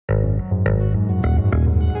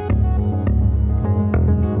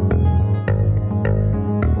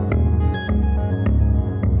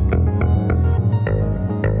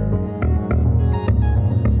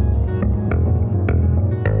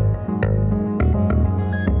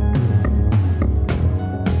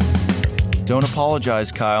Don't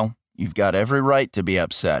apologize, Kyle. You've got every right to be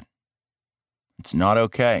upset. It's not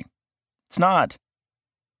okay. It's not.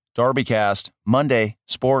 DarbyCast, Monday,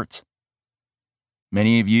 sports.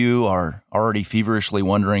 Many of you are already feverishly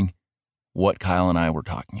wondering what Kyle and I were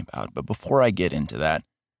talking about. But before I get into that,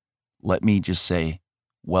 let me just say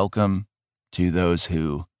welcome to those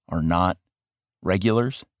who are not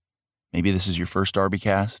regulars. Maybe this is your first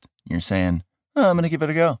DarbyCast. And you're saying, I'm going to give it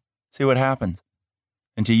a go, see what happens.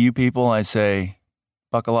 And to you people, I say,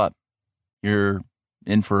 buckle up. You're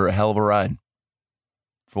in for a hell of a ride.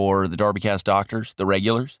 For the DarbyCast doctors, the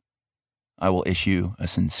regulars, I will issue a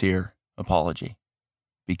sincere apology.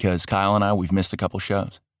 Because Kyle and I, we've missed a couple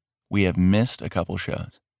shows. We have missed a couple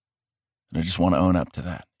shows. And I just want to own up to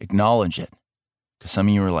that. Acknowledge it. Because some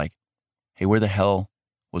of you are like, hey, where the hell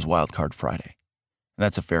was Wildcard Friday? And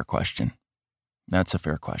that's a fair question. That's a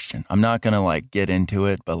fair question. I'm not going to get into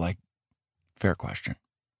it, but fair question.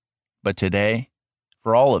 But today,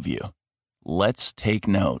 for all of you, let's take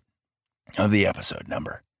note of the episode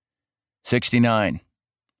number. 69.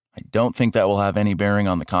 I don't think that will have any bearing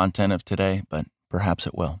on the content of today, but perhaps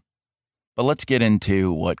it will. But let's get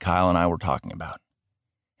into what Kyle and I were talking about.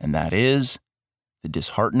 And that is the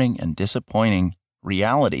disheartening and disappointing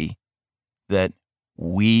reality that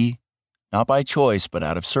we, not by choice, but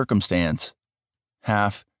out of circumstance,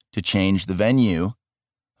 have to change the venue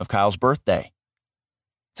of Kyle's birthday.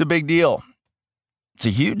 It's a big deal. It's a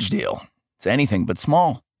huge deal. It's anything but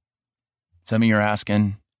small. Some of you are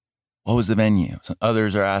asking, what was the venue? Some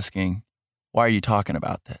others are asking, why are you talking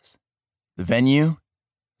about this? The venue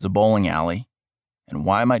is a bowling alley. And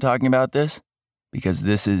why am I talking about this? Because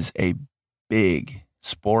this is a big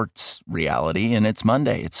sports reality, and it's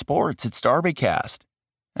Monday. It's sports. It's DarbyCast.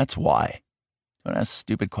 That's why. Don't ask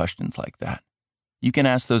stupid questions like that. You can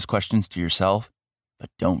ask those questions to yourself, but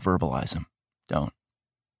don't verbalize them. Don't.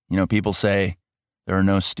 People say there are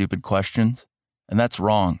no stupid questions, and that's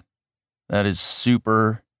wrong. That is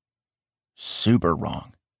super, super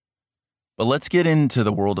wrong. But let's get into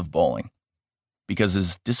the world of bowling, because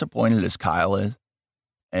as disappointed as Kyle is,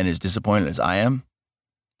 and as disappointed as I am,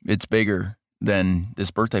 it's bigger than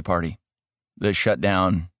this birthday party, the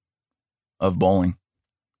shutdown of bowling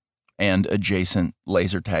and adjacent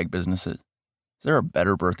laser tag businesses. Is there a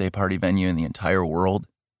better birthday party venue in the entire world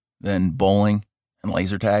than bowling and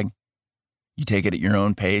laser tag? You take it at your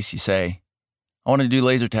own pace. You say, I want to do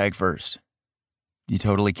laser tag first. You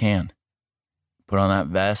totally can. Put on that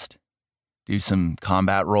vest, do some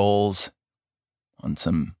combat rolls on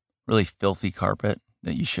some really filthy carpet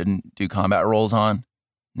that you shouldn't do combat rolls on.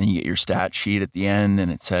 Then you get your stat sheet at the end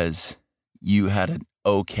and it says you had an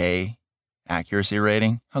okay accuracy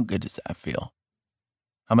rating. How good does that feel?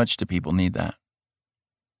 How much do people need that?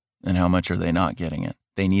 And how much are they not getting it?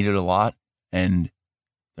 They need it a lot and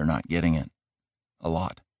they're not getting it a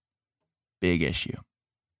lot. Big issue.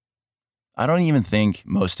 I don't even think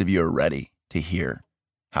most of you are ready to hear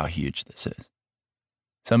how huge this is.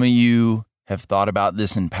 Some of you have thought about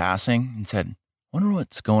this in passing and said, I wonder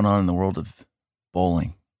what's going on in the world of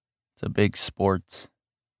bowling. It's a big sports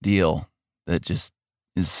deal that just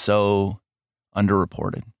is so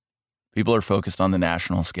underreported. People are focused on the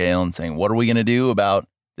national scale and saying, what are we going to do about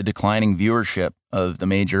the declining viewership of the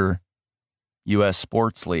major U.S.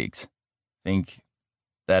 sports leagues? I think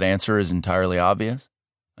that answer is entirely obvious.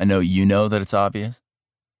 I know you know that it's obvious.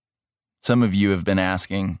 Some of you have been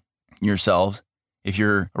asking yourselves, if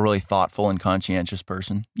you're a really thoughtful and conscientious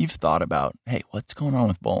person, you've thought about, hey, what's going on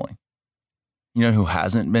with bowling? You know who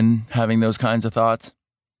hasn't been having those kinds of thoughts?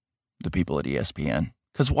 The people at ESPN.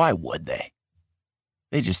 Because why would they?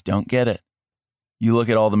 They just don't get it. You look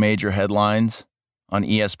at all the major headlines on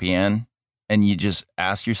ESPN and you just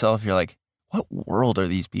ask yourself, you're like, what world are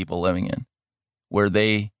these people living in? Where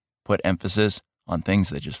they put emphasis on things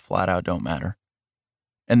that just flat out don't matter.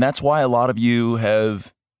 And that's why a lot of you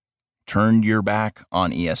have turned your back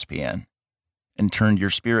on ESPN and turned your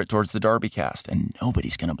spirit towards the DarbyCast. And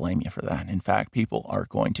nobody's going to blame you for that. In fact, people are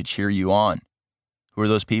going to cheer you on. Who are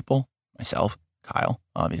those people? Myself, Kyle,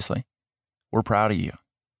 obviously. We're proud of you.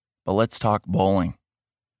 But let's talk bowling.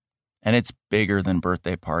 And it's bigger than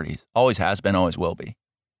birthday parties. Always has been, always will be.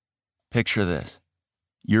 Picture this.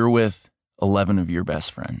 You're with 11 of your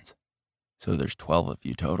best friends. So there's 12 of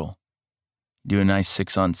you total. Do a nice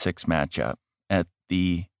 6-on-6 matchup at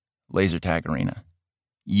the laser tag arena.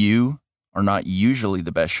 You are not usually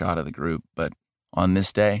the best shot of the group, but on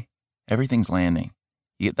this day, everything's landing.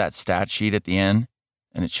 You get that stat sheet at the end,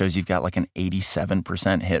 and it shows you've got like an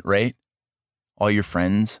 87% hit rate. All your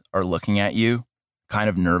friends are looking at you kind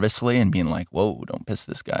of nervously and being like, whoa, don't piss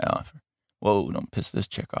this guy off. Whoa, don't piss this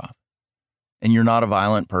chick off. and you're not a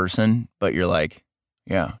violent person, but you're like,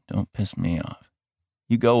 yeah, don't piss me off.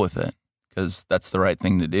 You go with it because that's the right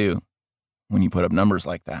thing to do when you put up numbers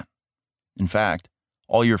like that. In fact,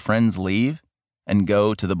 all your friends leave and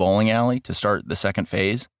go to the bowling alley to start the second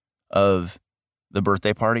phase of the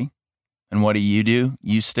birthday party. And what do?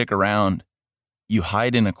 You stick around. You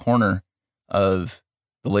hide in a corner of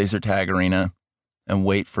the laser tag arena and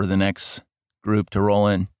wait for the next group to roll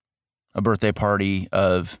in, a birthday party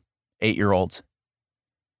of 8-year-olds.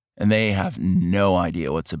 And they have no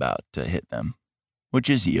idea what's about to hit them, which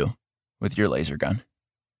is you with your laser gun.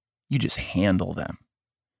 You just handle them.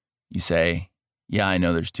 You say, yeah, I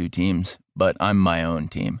know there's 2 teams, but I'm my own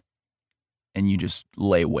team. And you just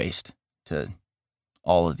lay waste to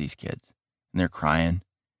all of these kids. And they're crying.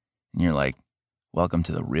 And you're like, welcome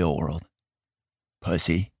to the real world,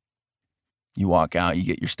 pussy. You walk out, you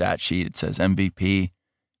get your stat sheet. It says MVP.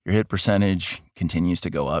 Your hit percentage continues to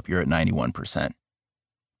go up. You're at 91%.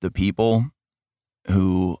 The people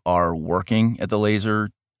who are working at the laser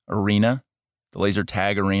arena, the laser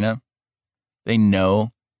tag arena, they know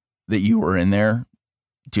that you were in there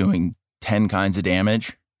doing 10 kinds of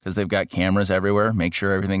damage because they've got cameras everywhere, make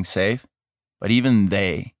sure everything's safe. But even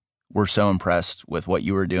they were so impressed with what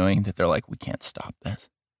you were doing that they're like, we can't stop this.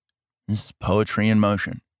 This is poetry in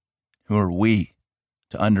motion. Who are we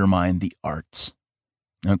to undermine the arts?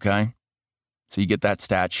 Okay? So you get that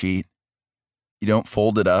stat sheet. You don't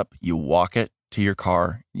fold it up. You walk it to your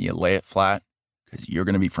car. You lay it flat because you're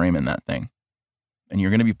going to be framing that thing. And you're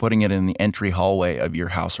going to be putting it in the entry hallway of your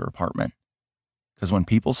house or apartment. Because when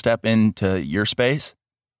people step into your space,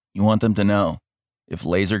 you want them to know if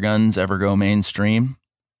laser guns ever go mainstream,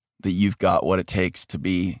 that you've got what it takes to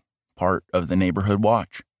be part of the neighborhood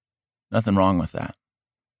watch. Nothing wrong with that.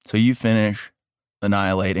 So you finish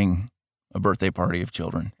annihilating a birthday party of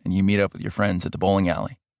children and you meet up with your friends at the bowling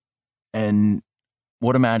alley. And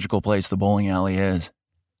what a magical place the bowling alley is.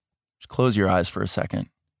 Just close your eyes for a second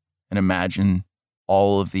and imagine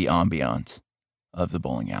all of the ambiance of the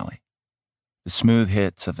bowling alley. The smooth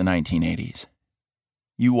hits of the 1980s.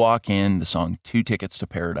 You walk in, the song 2 Tickets to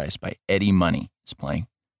Paradise by Eddie Money is playing.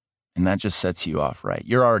 And that just sets you off right.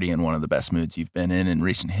 You're already in one of the best moods you've been in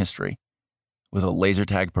recent history. With a laser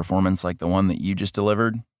tag performance like the one that you just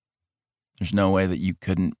delivered, there's no way that you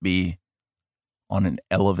couldn't be on an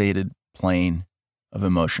elevated plane of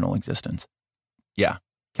emotional existence. Yeah,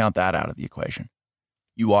 count that out of the equation.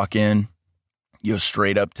 You walk in, you go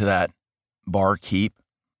straight up to that bar keep,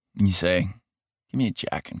 and you say, give me a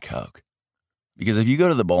Jack and Coke. Because if you go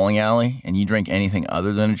to the bowling alley and you drink anything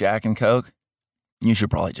other than a Jack and Coke, you should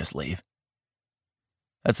probably just leave.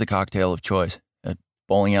 That's the cocktail of choice at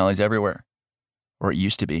bowling alleys everywhere. Or it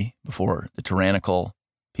used to be before the tyrannical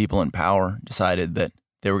people in power decided that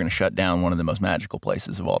they were going to shut down one of the most magical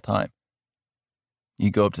places of all time.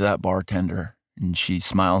 You go up to that bartender and she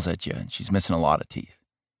smiles at you and she's missing a lot of teeth.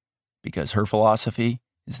 Because her philosophy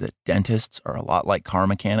is that dentists are a lot like car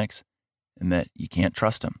mechanics and that you can't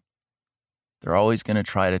trust them. They're always going to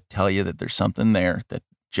try to tell you that there's something there that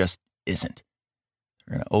just isn't.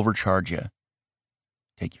 They're going to overcharge you,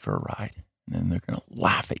 take you for a ride, and then they're going to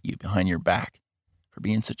laugh at you behind your back for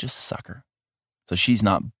being such a sucker. So she's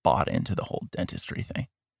not bought into the whole dentistry thing.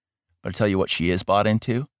 But I tell you what she is bought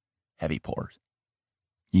into, heavy pours.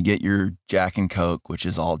 You get your Jack and Coke, which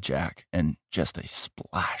is all Jack, and just a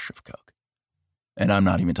splash of Coke. And I'm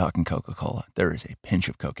not even talking Coca-Cola. There is a pinch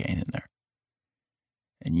of cocaine in there.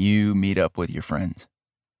 And you meet up with your friends.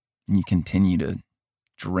 And you continue to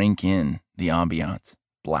drink in the ambiance,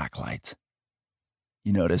 black lights.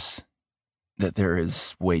 You notice that there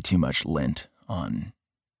is way too much lint on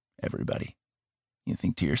everybody. You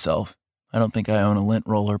think to yourself, I don't think I own a lint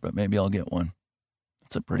roller, but maybe I'll get one.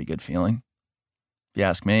 That's a pretty good feeling. If you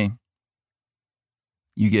ask me,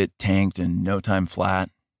 you get tanked in no time flat.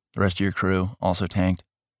 The rest of your crew also tanked.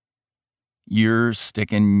 You're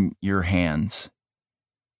sticking your hands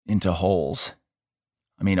into holes.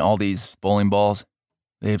 I mean, all these bowling balls,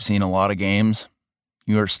 they have seen a lot of games.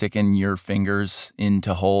 You are sticking your fingers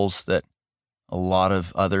into holes that a lot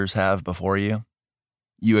of others have before you.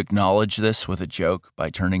 You acknowledge this with a joke by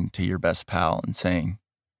turning to your best pal and saying,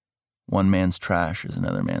 one man's trash is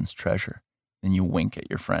another man's treasure. Then you wink at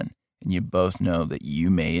your friend, and you both know that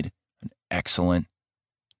you made an excellent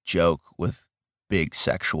joke with big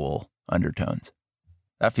sexual undertones.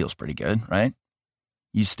 That feels pretty good, right?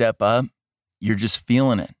 You step up, you're just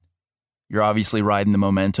feeling it. You're obviously riding the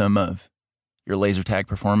momentum of your laser tag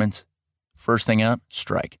performance. First thing up,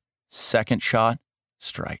 strike. Second shot,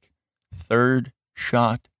 strike. Third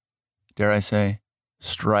shot, dare I say,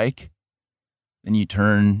 strike. Then you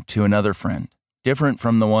turn to another friend, different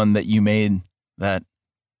from the one that you made that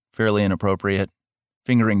fairly inappropriate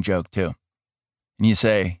fingering joke too. And you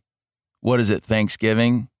say, what is it,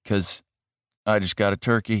 Thanksgiving? Because I just got a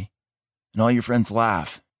turkey. And all your friends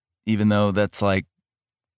laugh, even though that's like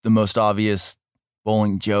the most obvious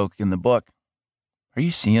bowling joke in the book. Are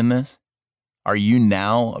you seeing this? Are you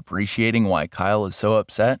now appreciating why Kyle is so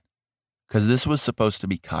upset? Because this was supposed to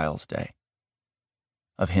be Kyle's day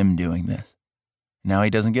of him doing this. Now he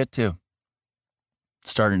doesn't get to.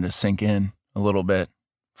 It's starting to sink in a little bit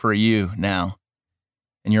for you now.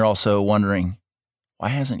 And you're also wondering, why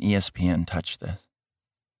hasn't ESPN touched this?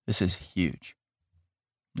 This is huge.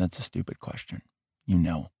 That's a stupid question. You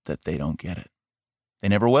know that they don't get it. They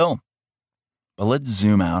never will. But let's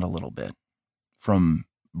zoom out a little bit from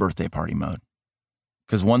birthday party mode.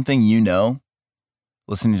 Because one thing you know,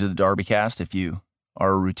 listening to the DarbyCast, if you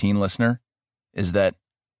are a routine listener, is that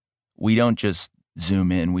we don't just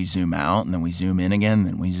zoom in, we zoom out, and then we zoom in again,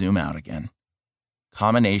 then we zoom out again.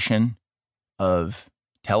 Combination of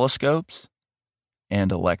telescopes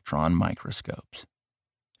and electron microscopes,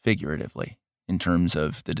 figuratively, in terms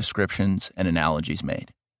of the descriptions and analogies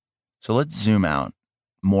made. So let's zoom out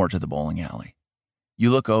more to the bowling alley. You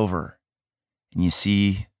look over and you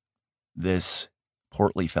see this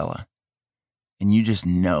portly fella, and you just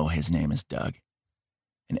know his name is Doug.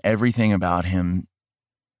 And everything about him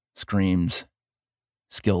screams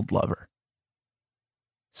skilled lover.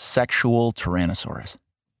 Sexual Tyrannosaurus.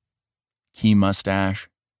 Key mustache,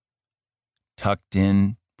 tucked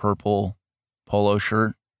in purple polo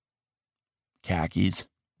shirt, khakis,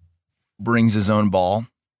 brings his own ball.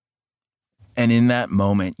 And in that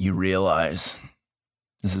moment, you realize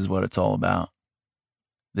this is what it's all about.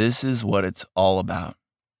 This is what it's all about.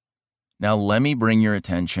 Now, let me bring your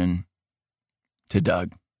attention to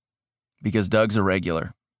Doug, because Doug's a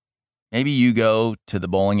regular. Maybe you go to the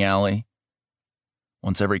bowling alley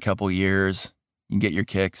once every couple years. You can get your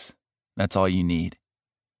kicks. That's all you need.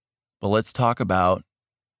 But let's talk about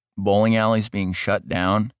bowling alleys being shut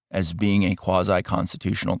down as being a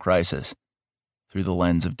quasi-constitutional crisis through the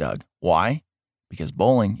lens of Doug. Why? Because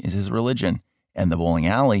bowling is his religion, and the bowling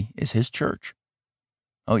alley is his church.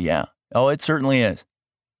 Oh, yeah. Oh, it certainly is.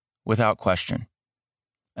 Without question.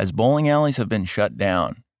 As bowling alleys have been shut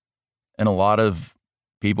down, and a lot of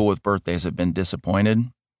people with birthdays have been disappointed,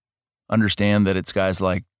 understand that it's guys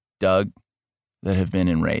like Doug that have been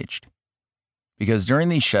enraged. Because during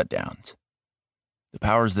these shutdowns, the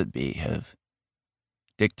powers that be have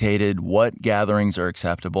dictated what gatherings are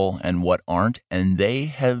acceptable and what aren't, and they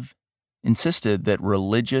have insisted that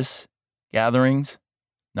religious gatherings,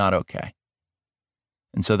 not okay.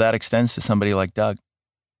 And so that extends to somebody like Doug,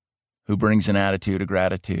 who brings an attitude of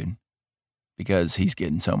gratitude because he's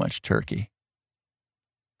getting so much turkey.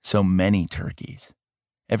 So many turkeys.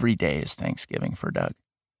 Every day is Thanksgiving for Doug.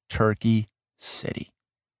 Turkey City.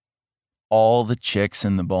 All the chicks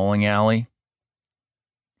in the bowling alley,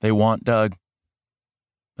 they want Doug,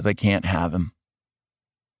 but they can't have him.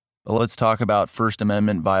 But let's talk about First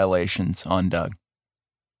Amendment violations on Doug.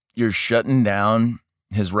 You're shutting down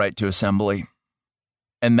his right to assembly.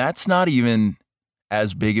 And that's not even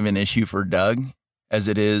as big of an issue for Doug as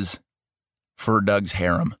it is for Doug's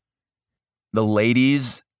harem. The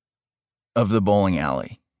ladies of the bowling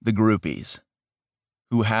alley, the groupies,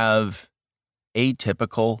 who have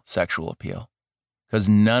atypical sexual appeal, because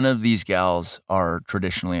none of these gals are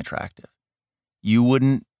traditionally attractive. You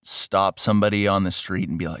wouldn't stop somebody on the street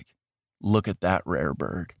and be like, look at that rare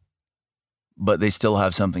bird. But they still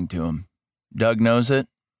have something to them. Doug knows it,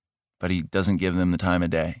 but he doesn't give them the time of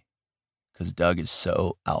day because Doug is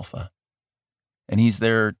so alpha. And he's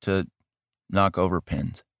there to knock over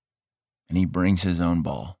pins. And he brings his own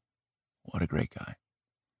ball. What a great guy.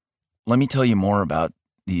 Let me tell you more about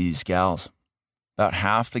these gals. About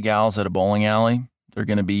half the gals at a bowling alley, they're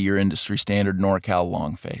going to be your industry standard NorCal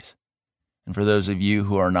long face. And for those of you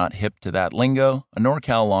who are not hip to that lingo, a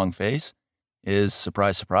NorCal long face is,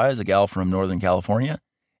 surprise, surprise, a gal from Northern California.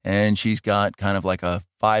 And she's got kind of like a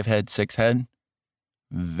 5-head, 6-head,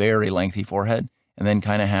 very lengthy forehead. And then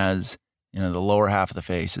kind of has, the lower half of the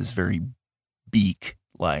face is very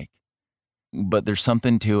beak-like. But there's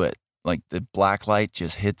something to it. Like the black light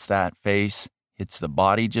just hits that face, hits the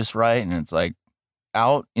body just right. And it's like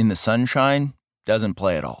out in the sunshine, doesn't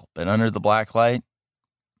play at all. But under the black light,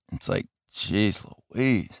 it's like, geez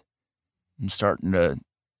Louise. I'm starting to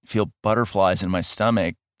feel butterflies in my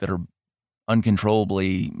stomach that are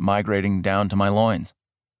uncontrollably migrating down to my loins.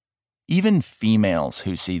 Even females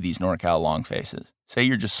who see these NorCal long faces, say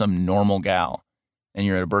you're just some normal gal and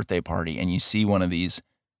you're at a birthday party and you see one of these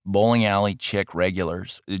bowling alley chick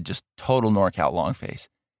regulars, just total NorCal long face.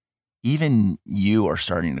 even you are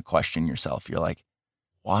starting to question yourself. You're like,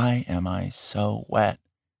 why am I so wet?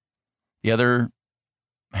 The other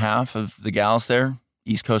half of the gals there,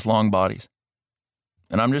 East Coast long bodies.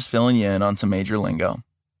 And I'm just filling you in on some major lingo.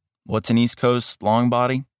 What's an East Coast long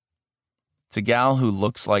body? It's a gal who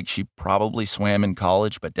looks like she probably swam in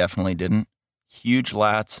college, but definitely didn't. Huge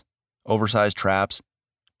lats, oversized traps.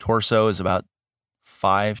 Torso is about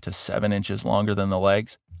 5 to 7 inches longer than the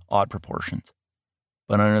legs. Odd proportions.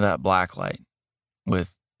 But under that black light,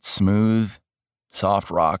 with smooth,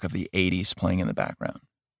 soft rock of the 80s playing in the background,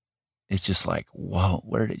 it's just like, whoa,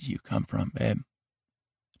 where did you come from, babe?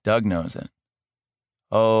 Doug knows it.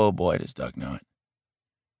 Oh boy, does Doug know it.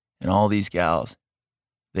 And all these gals,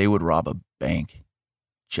 they would rob a bank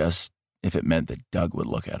just if it meant that Doug would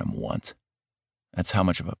look at them once. That's how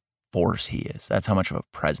much of a force he is. That's how much of a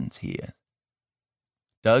presence he is.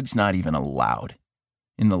 Doug's not even allowed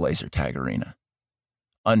in the laser tag arena.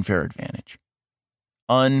 Unfair advantage.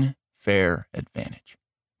 Unfair advantage.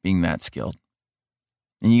 Being that skilled.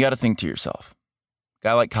 And you got to think to yourself, a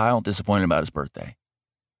guy like Kyle, disappointed about his birthday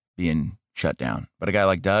being shut down. But a guy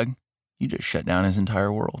like Doug, you just shut down his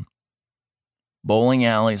entire world. Bowling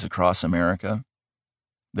alleys across America,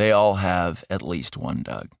 they all have at least one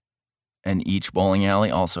Doug. And each bowling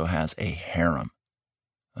alley also has a harem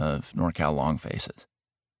of NorCal long faces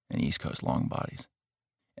and East Coast long bodies.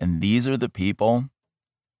 And these are the people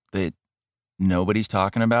that nobody's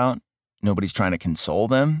talking about. Nobody's trying to console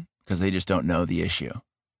them because they just don't know the issue,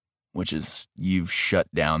 which is you've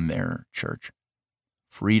shut down their church.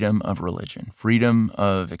 Freedom of religion, freedom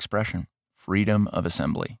of expression, freedom of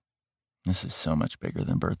assembly. This is so much bigger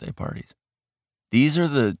than birthday parties. These are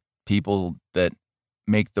the people that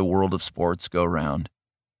make the world of sports go round.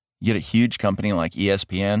 You get a huge company like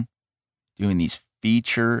ESPN doing these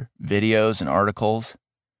feature videos and articles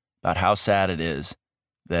about how sad it is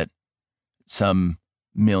that some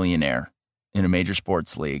millionaire in a major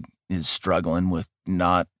sports league is struggling with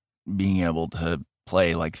not being able to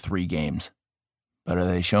play like 3 games. But are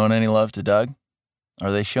they showing any love to Doug?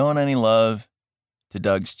 Are they showing any love to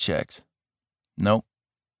Doug's chicks? Nope.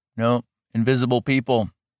 Invisible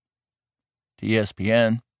people. To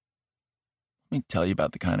ESPN. Let me tell you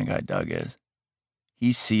about the kind of guy Doug is.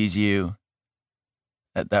 He sees you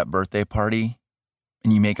at that birthday party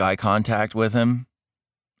and you make eye contact with him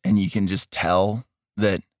and you can just tell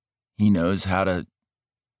that he knows how to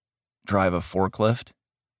drive a forklift.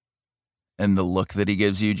 And the look that he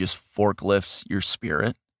gives you just forklifts your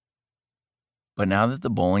spirit. But now that the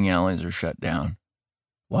bowling alleys are shut down,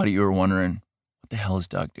 a lot of you are wondering, what the hell is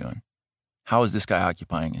Doug doing? How is this guy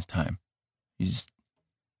occupying his time? He's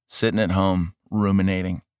sitting at home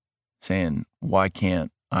ruminating, saying, why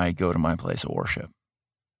can't I go to my place of worship?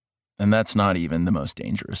 And that's not even the most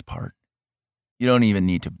dangerous part. You don't even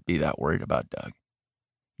need to be that worried about Doug.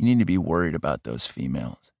 You need to be worried about those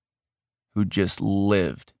females who just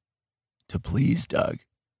lived to please Doug.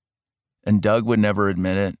 And Doug would never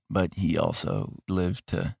admit it, but he also lived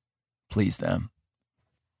to please them.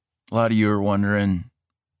 A lot of you are wondering,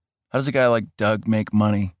 how does a guy like Doug make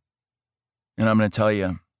money? And I'm going to tell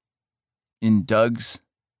you, in Doug's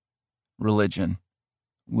religion,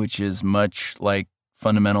 which is much like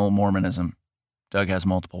fundamental Mormonism, Doug has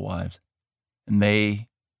multiple wives. And they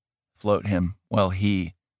float him while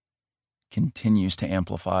he continues to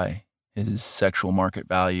amplify his sexual market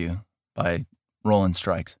value by rolling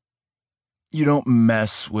strikes. You don't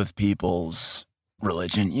mess with people's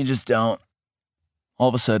religion. You just don't. All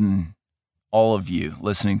of a sudden, all of you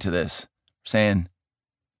listening to this are saying,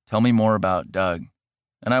 tell me more about Doug.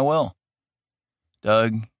 And I will.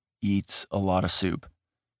 Doug eats a lot of soup.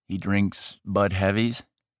 He drinks Bud Heavies.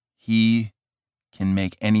 He can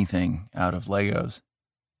make anything out of Legos.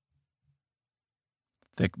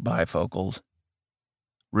 Thick bifocals.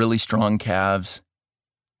 Really strong calves.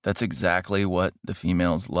 That's exactly what the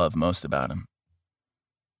females love most about him.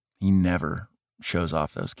 He never shows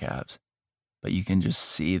off those calves, but you can just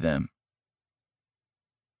see them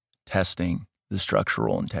testing the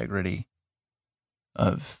structural integrity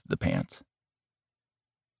of the pants.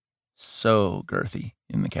 So girthy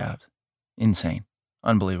in the calves. Insane.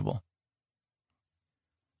 Unbelievable.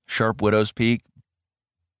 Sharp widow's peak,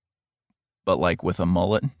 but like with a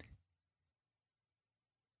mullet.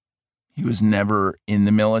 He was never in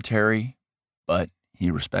the military, but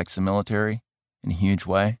he respects the military in a huge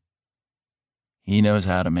way. He knows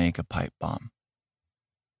how to make a pipe bomb.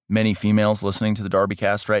 Many females listening to the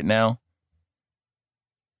DarbyCast right now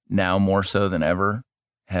more so than ever,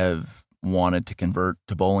 have wanted to convert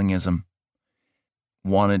to bowlingism,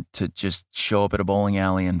 wanted to just show up at a bowling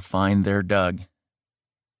alley and find their Doug.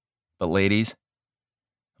 But ladies,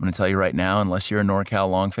 I'm going to tell you right now, unless you're a NorCal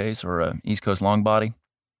longface or a East Coast longbody,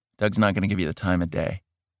 Doug's not going to give you the time of day.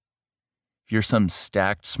 If you're some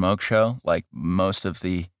stacked smoke show, like most of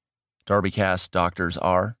the DarbyCast doctors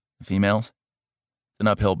are, the females, it's an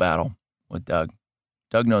uphill battle with Doug.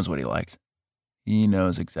 Doug knows what he likes. He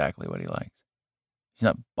knows exactly what he likes. He's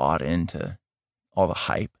not bought into all the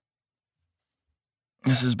hype.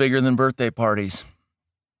 This is bigger than birthday parties.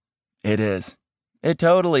 It is. It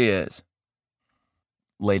totally is.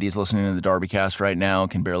 Ladies listening to the DarbyCast right now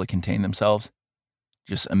can barely contain themselves,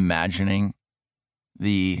 just imagining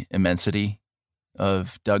the immensity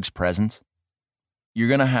of Doug's presence. You're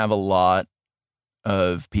going to have a lot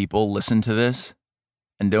of people listen to this,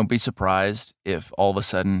 and don't be surprised if all of a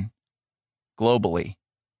sudden, globally,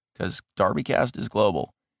 because DarbyCast is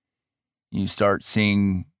global, you start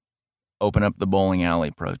seeing open up the bowling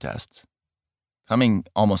alley protests, coming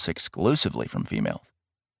almost exclusively from females,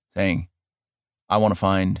 saying, I want to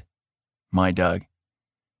find my Doug.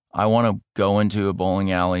 I want to go into a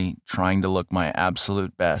bowling alley trying to look my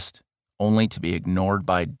absolute best, only to be ignored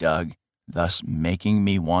by Doug, thus making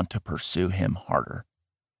me want to pursue him harder.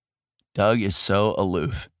 Doug is so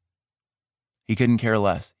aloof. He couldn't care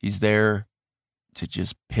less. He's there to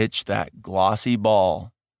just pitch that glossy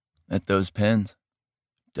ball at those pins.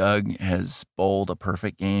 Doug has bowled a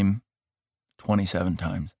perfect game 27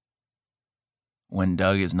 times. When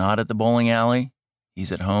Doug is not at the bowling alley,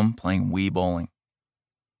 he's at home playing Wii bowling.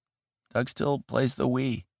 Doug still plays the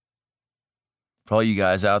Wii. For all you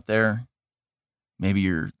guys out there, maybe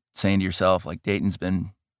you're saying to yourself, like, Dayton's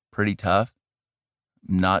been pretty tough.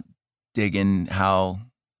 Not digging how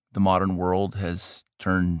the modern world has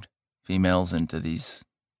turned females into these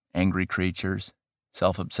angry creatures,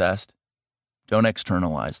 self-obsessed. Don't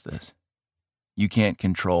externalize this. You can't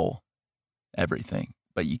control everything,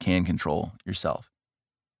 but you can control yourself.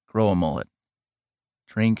 Grow a mullet.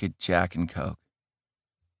 Drink a Jack and Coke.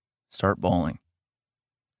 Start bowling.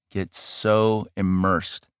 Get so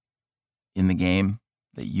immersed in the game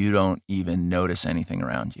that you don't even notice anything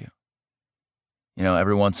around you. You know,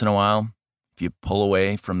 every once in a while, if you pull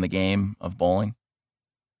away from the game of bowling,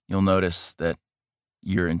 you'll notice that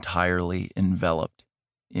you're entirely enveloped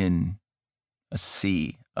in a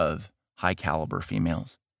sea of high-caliber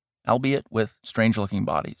females, albeit with strange-looking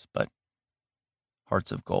bodies, but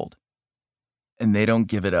hearts of gold. And they don't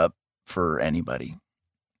give it up for anybody.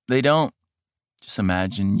 They don't. Just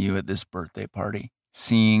imagine you at this birthday party,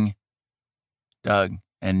 seeing Doug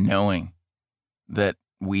and knowing that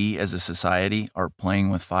we as a society are playing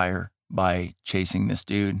with fire by chasing this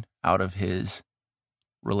dude out of his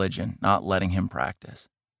religion, not letting him practice.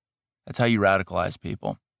 That's how you radicalize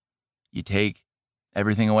people. You take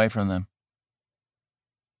everything away from them.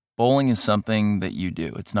 Bowling is something that you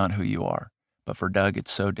do. It's not who you are. But for Doug,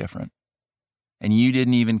 it's so different. And you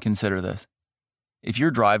didn't even consider this. If you're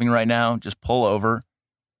driving right now, just pull over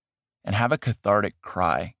and have a cathartic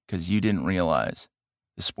cry because you didn't realize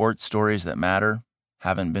the sports stories that matter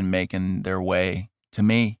haven't been making their way to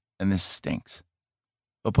me, and this stinks.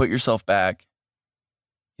 But put yourself back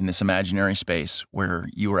in this imaginary space where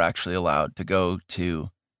you were actually allowed to go to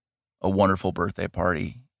a wonderful birthday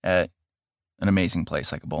party at an amazing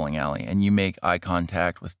place like a bowling alley, and you make eye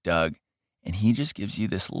contact with Doug, and he just gives you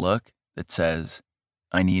this look that says,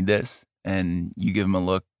 I need this, and you give him a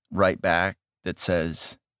look right back that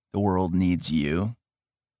says, the world needs you.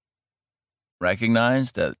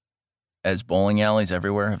 Recognize that as bowling alleys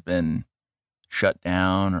everywhere have been shut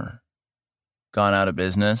down or gone out of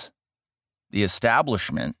business, the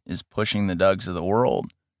establishment is pushing the Dougs of the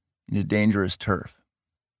world into dangerous turf.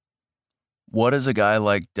 What does a guy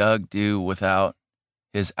like Doug do without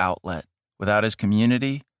his outlet, without his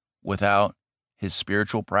community, without his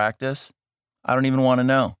spiritual practice? I don't even want to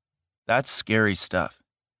know. That's scary stuff.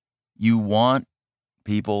 You want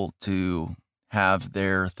people to have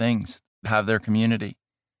their things, have their community,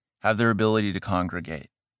 have their ability to congregate,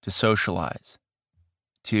 to socialize,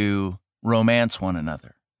 to romance one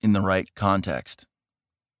another in the right context.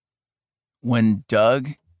 When Doug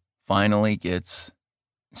finally gets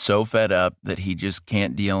so fed up that he just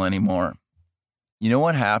can't deal anymore, you know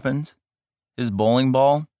what happens? His bowling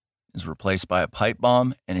ball is replaced by a pipe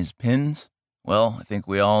bomb, and his pins, well, I think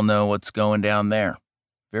we all know what's going down there.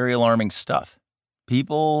 Very alarming stuff.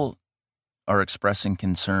 People are expressing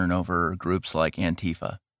concern over groups like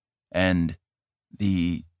Antifa and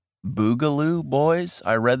the Boogaloo Boys.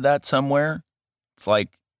 I read that somewhere. It's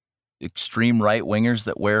like extreme right-wingers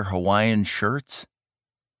that wear Hawaiian shirts.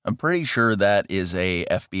 I'm pretty sure that is a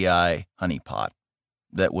FBI honeypot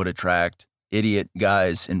that would attract idiot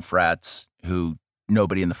guys in frats who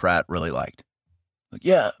nobody in the frat really liked. Like,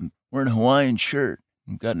 yeah, I'm wearing a Hawaiian shirt.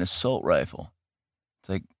 I've got an assault rifle. It's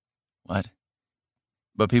like, what?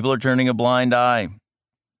 But people are turning a blind eye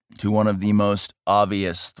to one of the most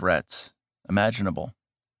obvious threats imaginable.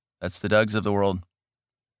 That's the Dougs of the world.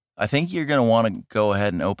 I think you're going to want to go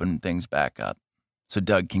ahead and open things back up so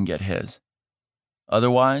Doug can get his.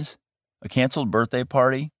 Otherwise, a canceled birthday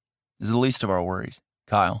party is the least of our worries.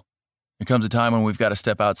 Kyle, there comes a time when we've got to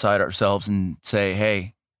step outside ourselves and say,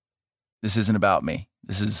 hey, this isn't about me.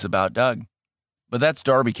 This is about Doug. But that's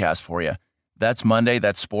DarbyCast for you. That's Monday.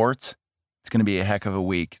 That's sports. It's going to be a heck of a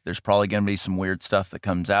week. There's probably going to be some weird stuff that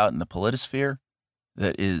comes out in the politosphere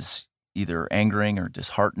that is either angering or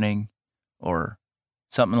disheartening or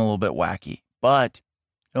something a little bit wacky. But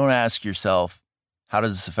don't ask yourself, how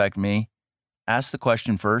does this affect me? Ask the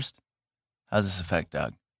question first, how does this affect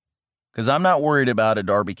Doug? Because I'm not worried about a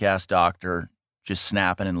DarbyCast doctor just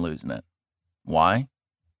snapping and losing it. Why?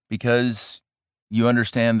 Because you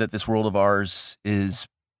understand that this world of ours is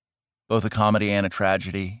both a comedy and a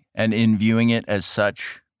tragedy, and in viewing it as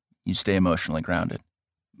such, you stay emotionally grounded.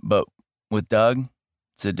 But with Doug,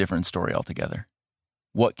 it's a different story altogether.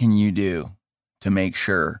 What can you do to make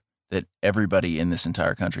sure that everybody in this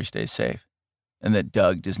entire country stays safe and that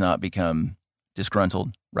Doug does not become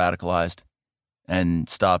disgruntled, radicalized, and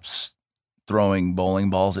stops throwing bowling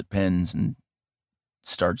balls at pins and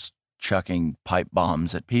starts chucking pipe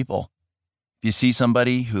bombs at people? If you see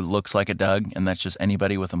somebody who looks like a Doug, and that's just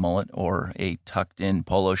anybody with a mullet or a tucked-in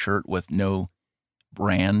polo shirt with no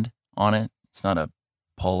brand on it, it's not a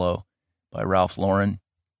polo by Ralph Lauren,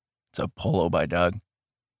 it's a polo by Doug.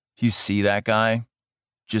 If you see that guy,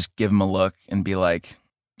 just give him a look and be like,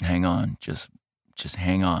 hang on, just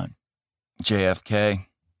hang on. JFK,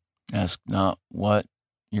 ask not what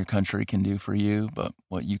your country can do for you, but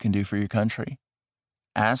what you can do for your country.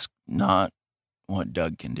 Ask not what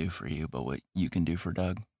Doug can do for you, but what you can do for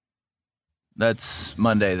Doug. That's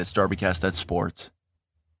Monday. That's DarbyCast. That's sports.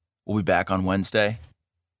 We'll be back on Wednesday.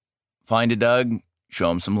 Find a Doug,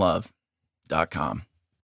 show him some love.com.